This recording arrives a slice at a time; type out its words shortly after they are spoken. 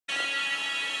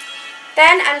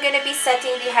Then I'm going to be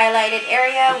setting the highlighted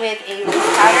area with a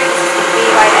loose powder. This is the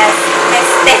BYS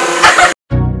Mystic.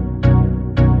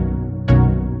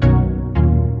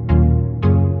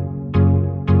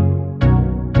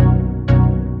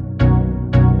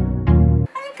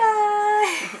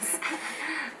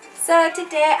 So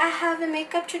today I have a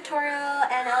makeup tutorial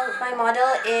and my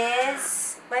model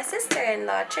is my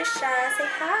sister-in-law, Trisha. Say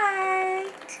hi.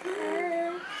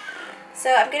 Hi.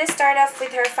 So I'm going to start off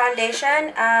with her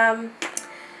foundation. I'm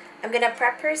going to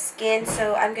prep her skin,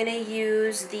 so I'm going to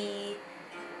use the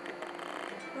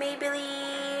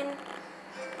Maybelline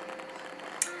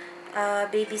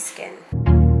Baby Skin.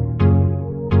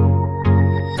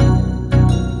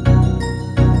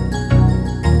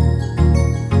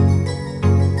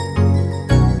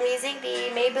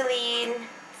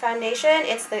 Foundation,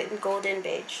 it's the golden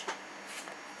beige.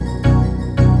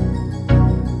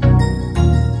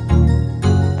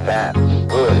 That's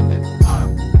good.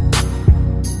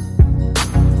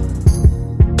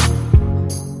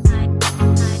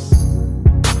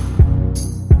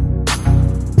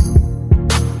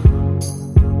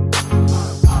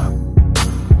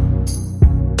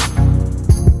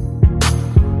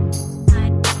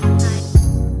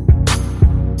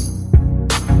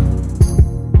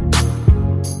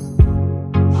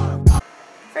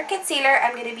 Concealer,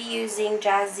 I'm going to be using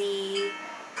Jazzy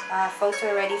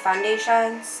Photo Ready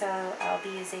Foundation. So I'll be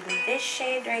using this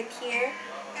shade right here.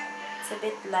 It's a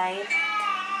bit light.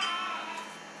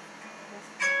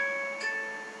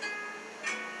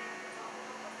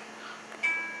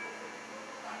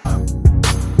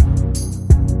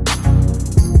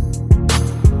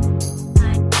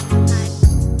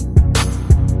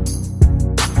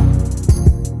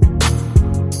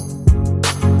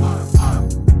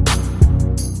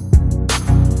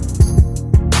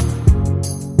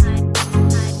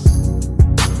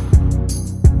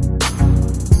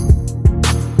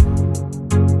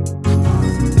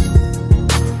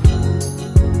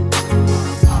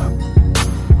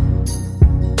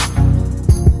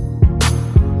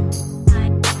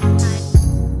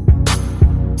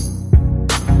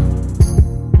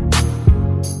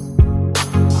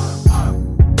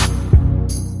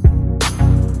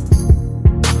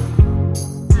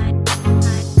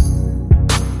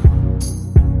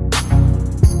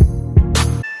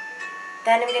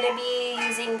 Then I'm going to be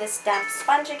using this damp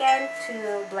sponge again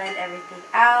to blend everything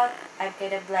out. I'm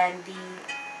going to blend the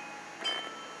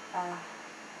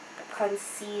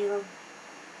concealed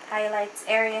highlights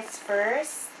areas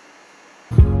first.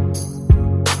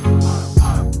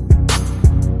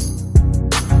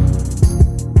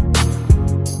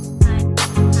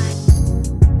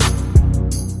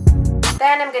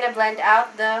 Then I'm going to blend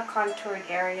out the contoured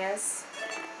areas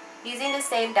using the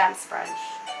same damp sponge.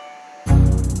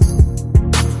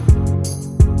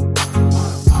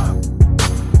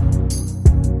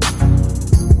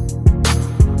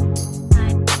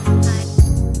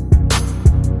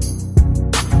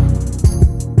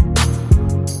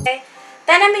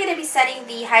 Then I'm going to be setting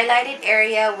the highlighted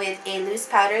area with a loose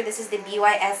powder. This is the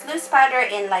BYS loose powder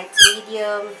in light to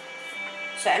medium.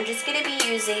 So I'm just going to be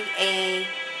using a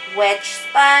wedge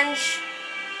sponge.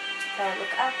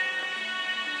 Look up.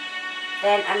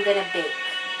 Then I'm going to bake.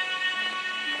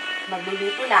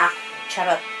 Magluluto na ako.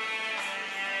 Charot.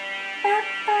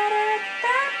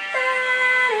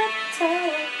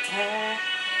 Yeah.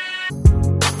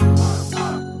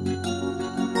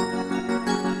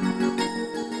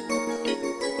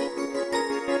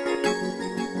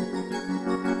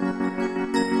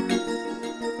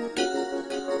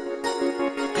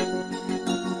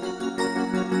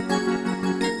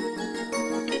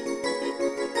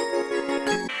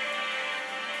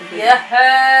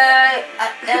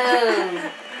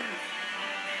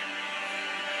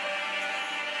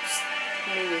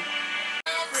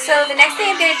 So the next thing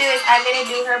I'm gonna do is I'm gonna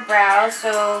do her brows.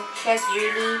 So she has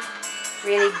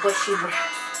really bushy brows.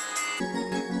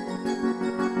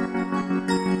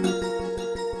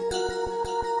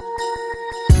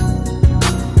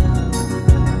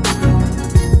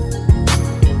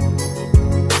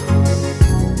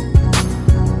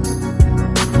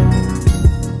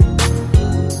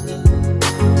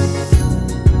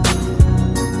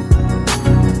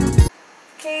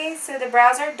 So the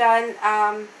brows are done.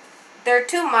 They're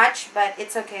too much, but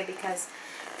it's okay because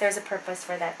there's a purpose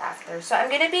for that after. So I'm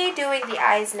going to be doing the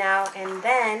eyes now, and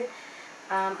then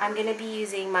I'm going to be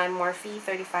using my Morphe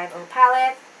 35O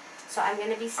palette. So I'm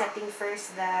going to be setting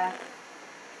first the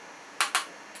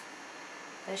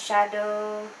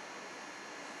shadow,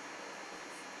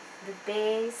 the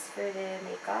base for the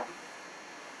makeup.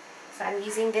 So I'm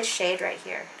using this shade right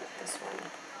here, this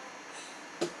one.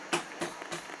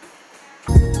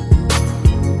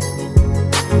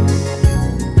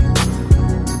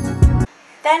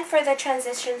 Then for the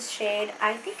transition shade,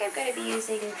 I think I'm going to be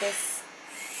using this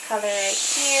color right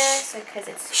here, so because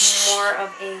it's more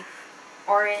of a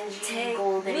orangey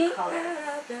golden color.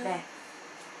 There.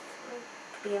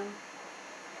 Boom.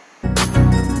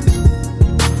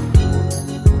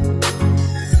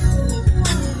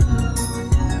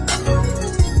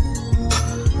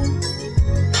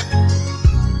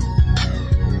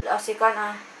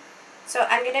 So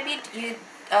I'm going to be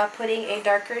putting a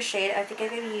darker shade. I think I'm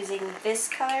going to be using this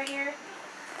color here.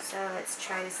 So let's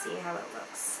try to see how it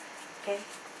looks. Okay.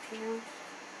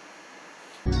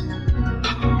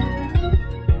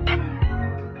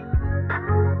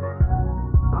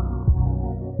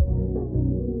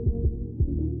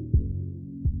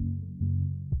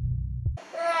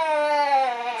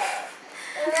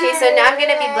 Okay, so now I'm going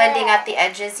to be blending out the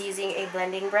edges using a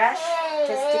blending brush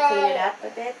just to clean it up a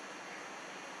bit.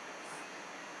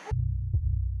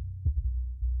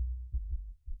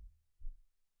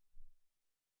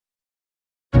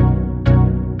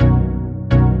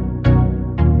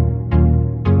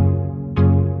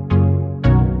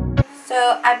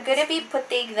 So I'm going to be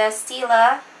putting the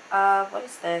Stila, what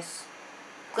is this?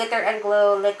 Glitter and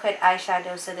Glow Liquid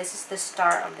Eyeshadow. So this is the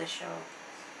star of the show.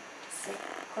 Just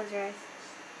close your eyes.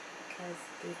 Because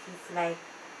this is like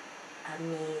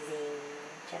amazing.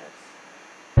 Jealous.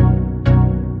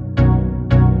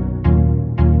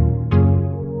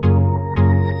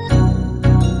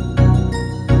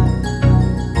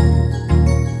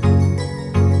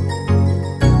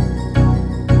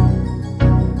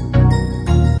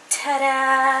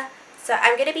 Ta-da! So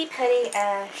I'm going to be putting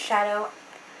a shadow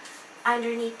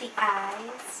underneath the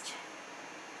eyes.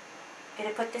 I'm going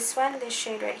to put this one, this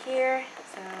shade right here.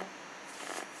 So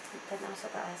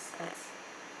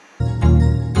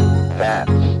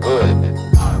That's good.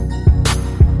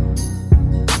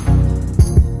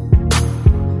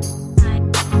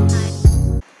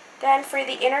 Then for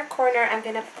the inner corner, I'm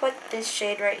going to put this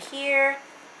shade right here.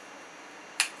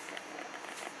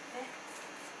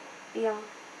 Beyond.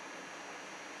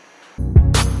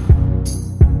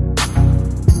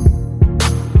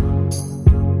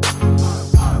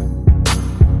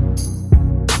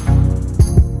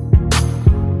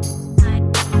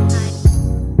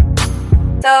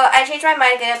 So I changed my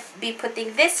mind. I'm going to be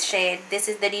putting this shade. This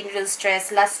is the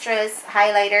Lustrous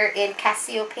Highlighter in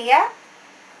Cassiopeia.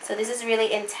 So this is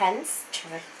really intense.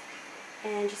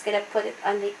 And I'm just going to put it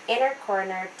on the inner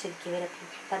corner to give it a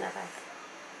fun of us.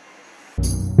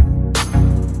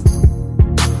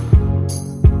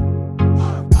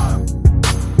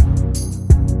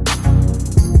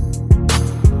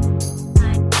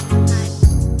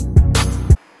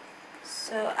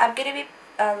 So I'm going to be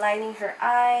lining her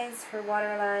eyes, her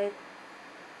waterline.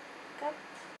 Go.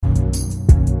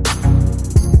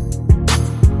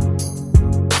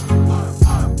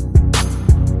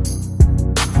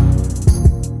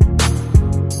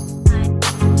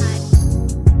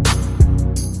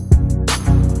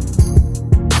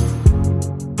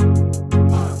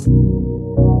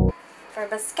 For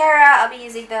mascara, I'll be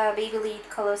using the Maybelline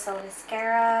Colossal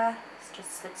Mascara. It's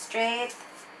just slip straight.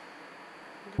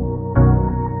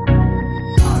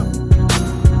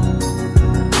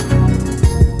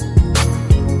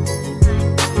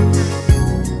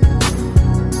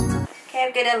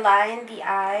 I'm going to line the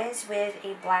eyes with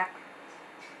a black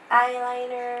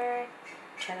eyeliner.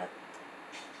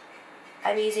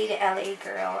 I'm using the LA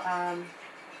Girl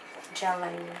gel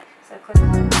liner.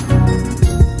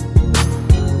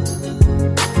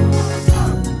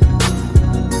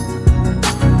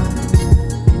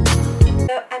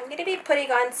 So I'm going to be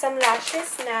putting on some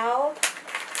lashes now.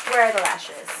 Where are the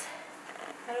lashes?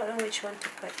 I don't know which one to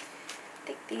put. I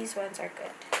think these ones are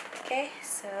good. Okay,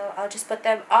 so I'll just put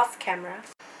them off camera.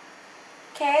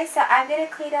 Okay, so I'm going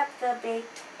to clean up the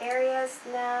baked areas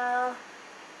now.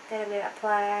 Then I'm going to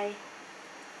apply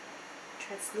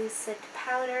translucent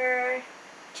powder.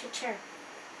 Chichar.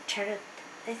 Charot.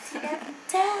 Let's get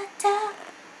ta-ta.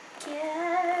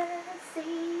 Cassie.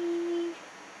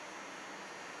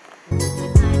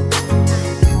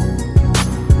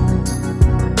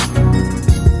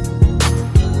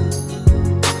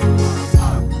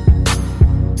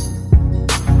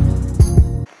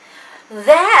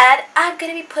 Then I'm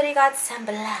going to be putting on some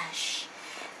blush.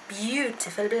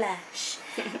 Beautiful blush.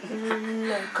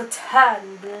 Like a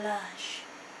tan blush.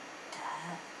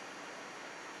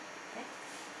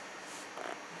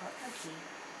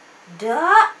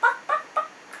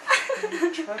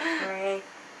 Okay.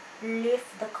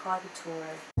 Lift the contour.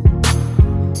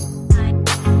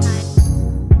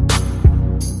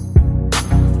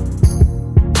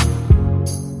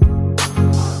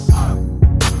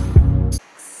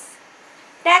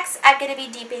 Next, I'm going to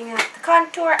be deepening up the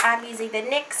contour. I'm using the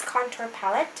NYX contour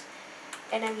palette.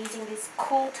 And I'm using this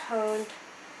cool toned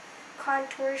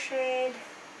contour shade.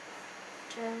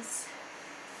 Just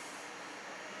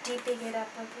deepening it up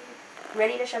a bit.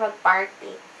 Ready na siya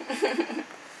mag-party.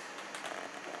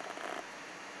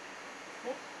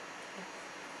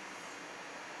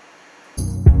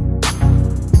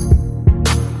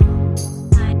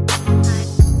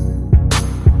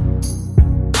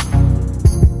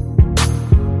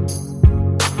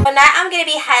 So now I'm going to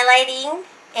be highlighting,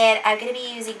 and I'm going to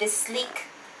be using this sleek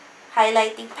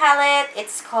highlighting palette.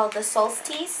 It's called the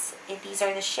Solstice. And these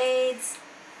are the shades.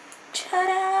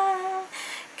 Ta-da!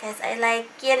 Because I like,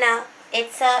 you know,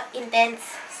 it's so intense.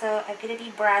 So I'm going to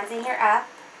be bronzing her up.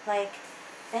 Like,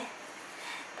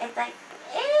 it's like,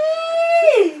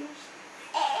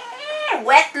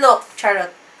 wet look.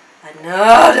 Charot.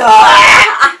 Another.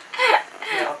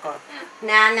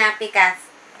 Nana, Pikas.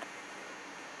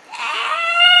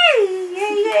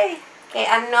 Okay,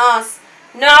 ang nose.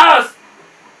 Nose!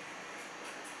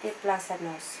 Tipla sa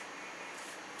nose.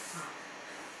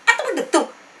 Ato mo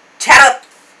dito! Charot!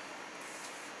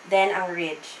 Then, ang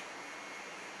ridge.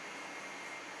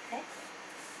 Okay.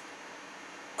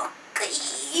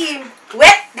 Okay!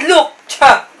 Wet look!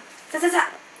 Cha! Sa!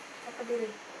 Napa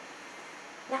dili.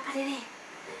 Napa dili.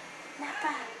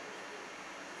 Napa.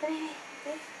 Dili.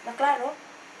 Naklaro?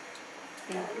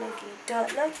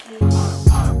 Dot lagi.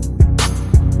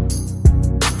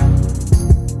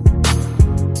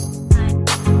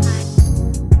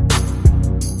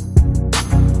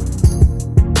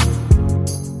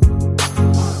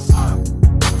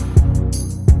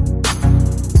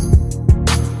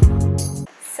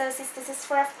 So since this is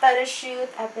for a photo shoot,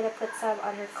 I'm gonna put some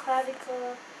on her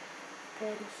clavicle,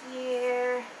 then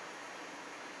here.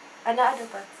 Ano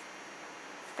ba?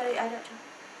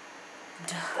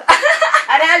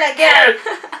 Ano girl!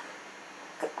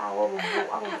 Katawa mo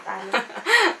buang matano.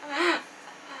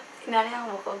 Tinali ang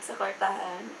bukog sa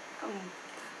kwartahan.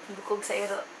 Bukog sa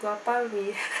iro. Guwapa,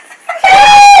 mi.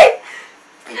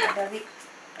 Kita dari.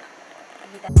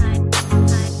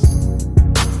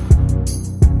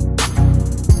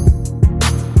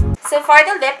 So for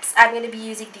the lips, I'm going to be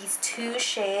using these two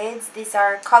shades. These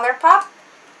are ColourPop.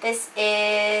 This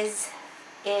is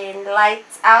in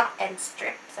Lights Out and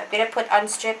Strip. So I'm going to put on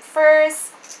Strip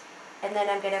first, and then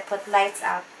I'm going to put Lights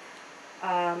Out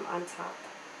on top.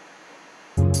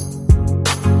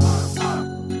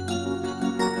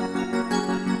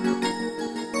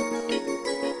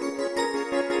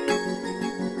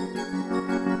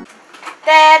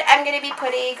 Then I'm going to be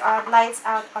putting on Lights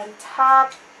Out on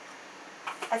top.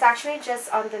 It's actually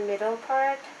just on the middle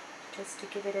part, just to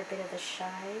give it a bit of a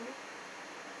shine.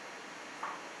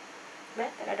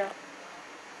 Bet, I don't.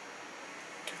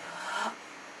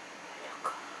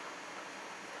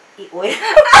 What's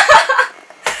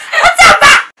up?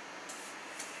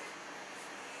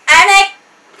 Anik!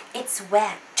 It's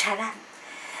wet. Charan.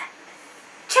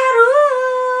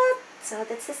 Charut! So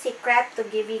that's the secret to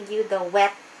giving you the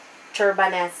wet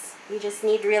turbaness. You just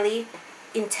need really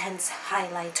intense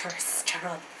highlighters.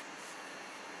 Charot.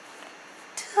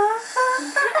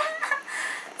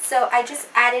 So I just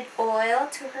added oil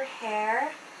to her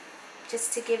hair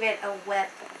just to give it a wet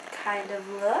kind of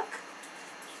look.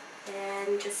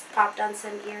 And just popped on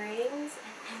some earrings,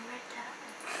 and then we're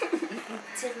done.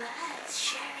 So let's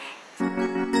share it.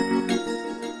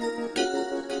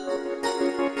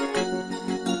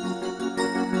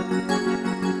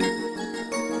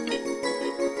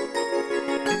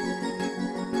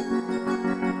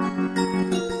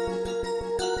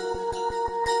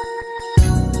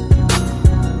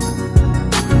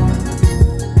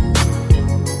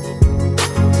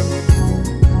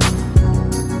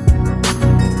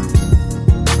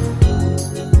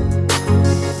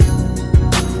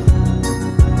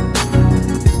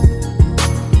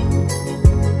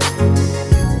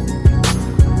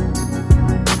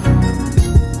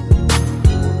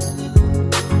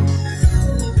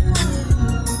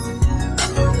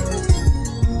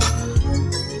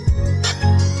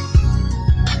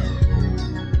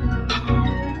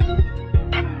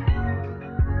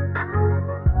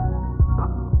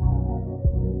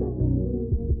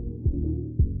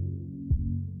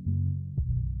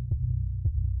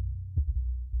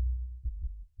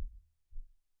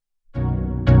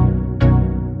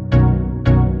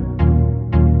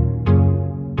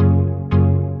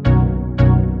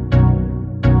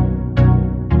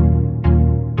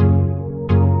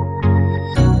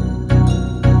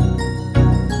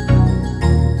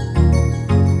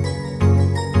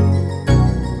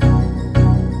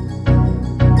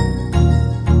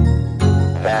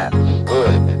 That